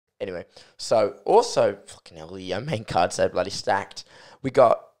Anyway, so also, fucking hell, the main card's so bloody stacked. We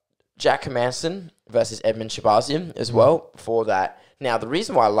got Jack Hermansson versus Edmen Shahbazyan as well before that. Now, the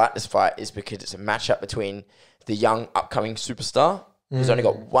reason why I like this fight is because it's a matchup between the young upcoming superstar who's only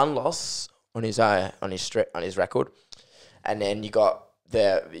got one loss on his record, and then you got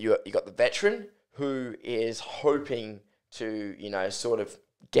the veteran who is hoping to sort of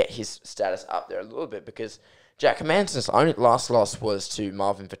get his status up there a little bit, because Jack Hermansson's only last loss was to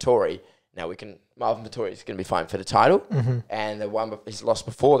Marvin Vettori. Now Marvin Vettori is going to be fighting for the title, and his loss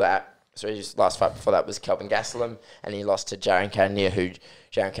before that, his last fight before that was Kelvin Gastelum, and he lost to Jaron Cannonier, who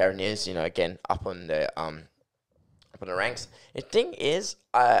Jaron Cannonier is, again up on the ranks. The thing is,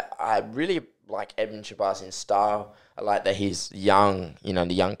 I really like Edmen Shahbazyan's style. I like that he's young,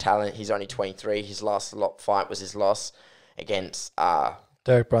 the young talent. He's only 23. His last fight was his loss against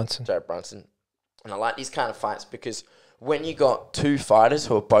Derek Brunson. And I like these kind of fights because when you got two fighters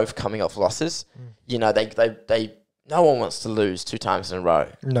who are both coming off losses, they no one wants to lose 2 times in a row.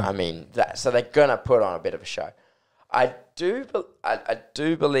 No. I mean so they're gonna put on a bit of a show. I do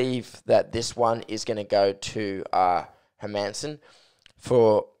believe that this one is gonna go to Hermansson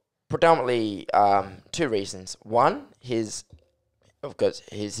for predominantly 2 reasons. One, his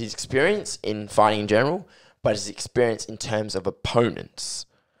experience in fighting in general, but his experience in terms of opponents.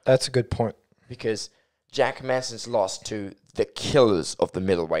 That's a good point. Because Jack Hermansson's lost to the killers of the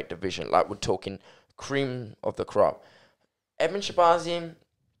middleweight division. Like, we're talking cream of the crop. Edmen Shahbazyan,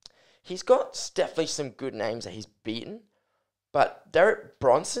 he's got definitely some good names that he's beaten. But Derek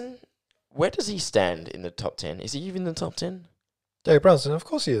Brunson, where does he stand in the top 10? Is he even in the top 10? Derek Brunson, of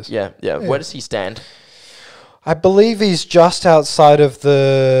course he is. Yeah. Where does he stand? I believe he's just outside of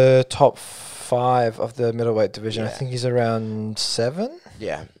the top 5 of the middleweight division. I think he's around 7.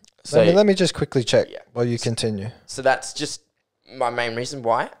 Yeah. So let me just quickly check while you continue. So that's just my main reason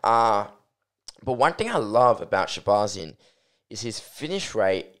why. But one thing I love about Shahbazyan is his finish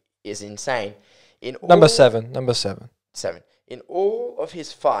rate is insane. Number 7. 7. In all of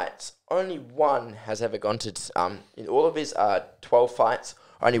his fights, only one has ever gone to... in all of his 12 fights,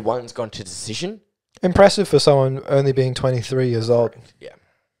 only one's gone to decision. Impressive for someone only being 23 years old. Yeah.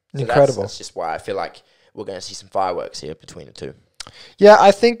 Incredible. That's just why I feel like we're going to see some fireworks here between the two. Yeah,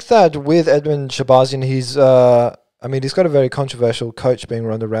 I think that with Edmen Shahbazyan, he's got a very controversial coach, being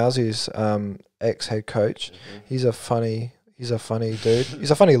Ronda Rousey's ex-head coach. He's a funny dude.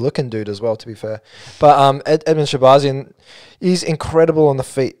 He's a funny looking dude as well, to be fair. But Edmen Shahbazyan, he's incredible on the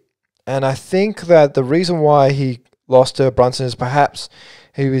feet. And I think that the reason why he lost to Brunson is perhaps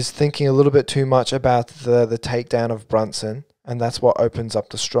he was thinking a little bit too much about the takedown of Brunson, and that's what opens up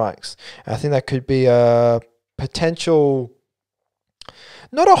the strikes. And I think that could be a potential...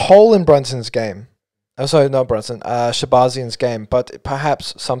 not a hole in Brunson's game. Oh, sorry, not Brunson. Shahbazyan's game, but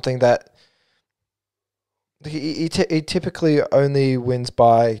perhaps something that he typically only wins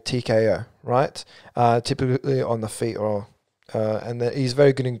by TKO, right? Typically on the feet, and he's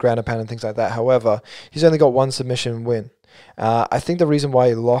very good in ground and pound and things like that. However, he's only got 1 submission win. I think the reason why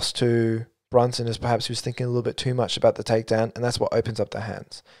he lost to Brunson is perhaps he was thinking a little bit too much about the takedown, and that's what opens up the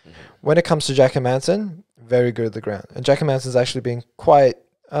hands. When it comes to Jack Hermansson, very good at the ground. And Jack Hermansson's actually been quite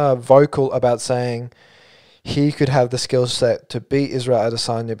vocal about saying he could have the skill set to beat Israel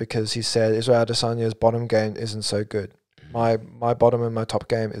Adesanya, because he said Israel Adesanya's bottom game isn't so good. My bottom and my top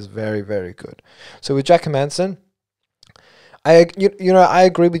game is very, very good. So with Jack Hermansson, I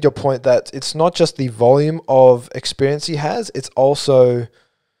agree with your point that it's not just the volume of experience he has, it's also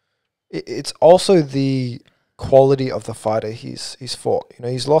the quality of the fighter he's fought.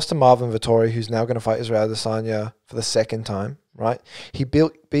 He's lost to Marvin Vettori, who's now going to fight Israel Adesanya for the 2nd time, right? He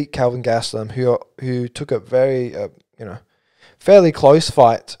beat Kelvin Gastelum, who took a very fairly close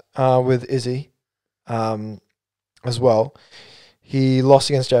fight with Izzy as well. He lost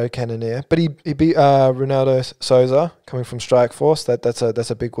against Jared Cannonier, but he beat Ronaldo Souza coming from Strikeforce.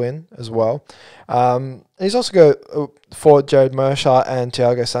 That's a big win as well. He's also fought Jared Mershart and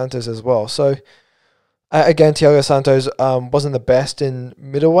Thiago Santos as well. So again, Thiago Santos wasn't the best in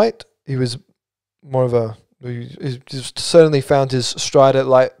middleweight. He was more of he certainly found his stride at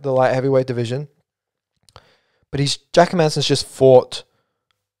the light heavyweight division. But Jack Hermansson's just fought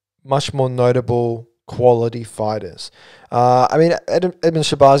much more notable quality fighters. Edmen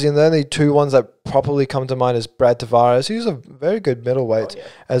Shahbazyan, the only 2 ones that properly come to mind is Brad Tavares, who's a very good middleweight,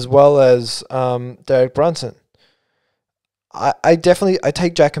 as well as Derek Brunson. I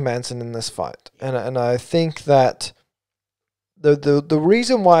take Jack Hermansson in this fight, and I think that the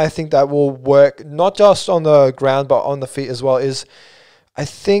reason why I think that will work not just on the ground but on the feet as well is I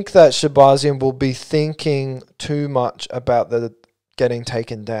think that Shahbazyan will be thinking too much about the getting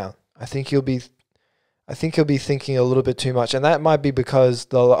taken down. I think he'll be thinking a little bit too much, and that might be because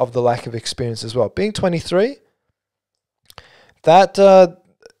of the lack of experience as well. Being 23, that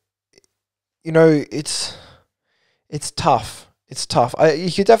it's tough. It's tough.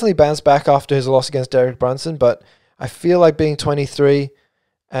 He could definitely bounce back after his loss against Derek Brunson, but I feel like being 23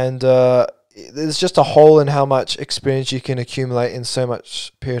 and there's just a hole in how much experience you can accumulate in so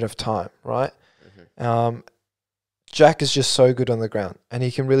much period of time, right? Mm-hmm. Jack is just so good on the ground, and he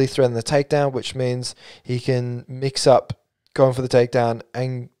can really threaten the takedown, which means he can mix up going for the takedown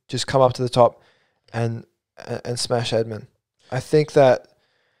and just come up to the top and smash Edmen. I think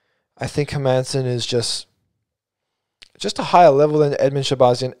Hermansson is just a higher level than Edmen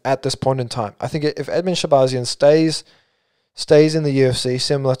Shahbazyan at this point in time. I think if Edmen Shahbazyan stays in the UFC,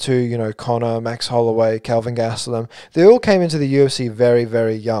 similar to Conor, Max Holloway, Calvin Gastelum, they all came into the UFC very,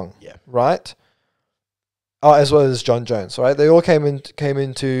 very young, right? Oh, as well as John Jones, right? They all came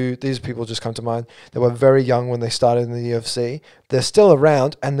into these people just come to mind. They were very young when they started in the UFC. They're still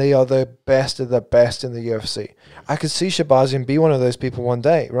around, and they are the best of the best in the UFC. I could see Shahbazyan be one of those people one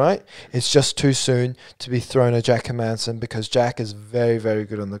day, right? It's just too soon to be thrown at Jack Hermansson because Jack is very, very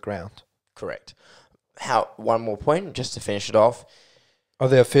good on the ground. Correct. One more point, just to finish it off. Oh,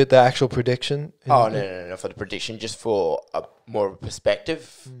 the actual prediction? No, for the prediction, just for more of a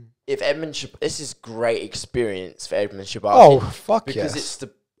perspective. If this is great experience for Edmen Shahbazyan. Oh, fuck yes. Because it's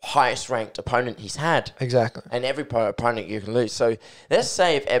the highest ranked opponent he's had. Exactly. And every opponent you can lose. So let's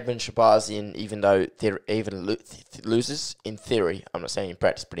say if Edmen Shahbazyan, even though loses, in theory, I'm not saying in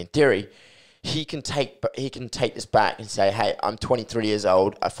practice, but in theory, he can take this back and say, hey, I'm 23 years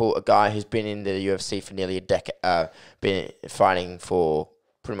old. I fought a guy who's been in the UFC for nearly a decade, been fighting for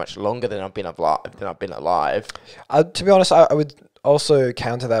pretty much longer than I've been alive. To be honest, I would also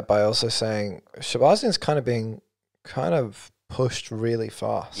counter that by also saying Shahbazyan's kind of pushed really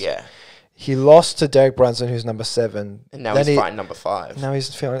fast. Yeah. He lost to Derek Brunson, who's number 7. And now he's fighting number 5. Now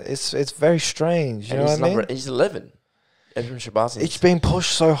he's feeling it's very strange. You know what I mean? He's 11. Edmen Shahbazyan. It's being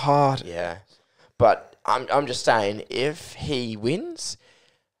pushed so hard. Yeah. But I'm just saying, if he wins,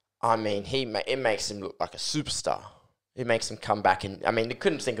 I mean, it makes him look like a superstar. It makes him come back, and I mean, they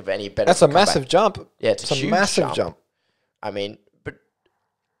couldn't think of any better. That's a massive jump. Yeah, it's a massive jump. I mean, but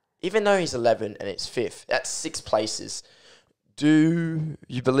even though he's 11 and it's 5th, that's 6 places. Do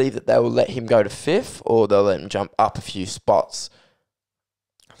you believe that they will let him go to 5th, or they'll let him jump up a few spots?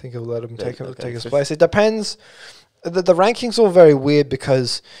 I think he'll let him take his place. It depends. The ranking's all very weird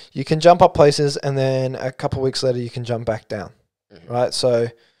because you can jump up places and then a couple of weeks later you can jump back down, right? So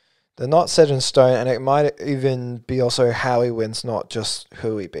they're not set in stone, and it might even be also how he wins, not just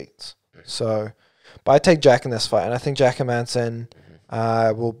who he beats. So, but I take Jack in this fight, and I think Jack Hermansson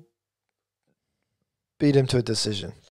will beat him to a decision.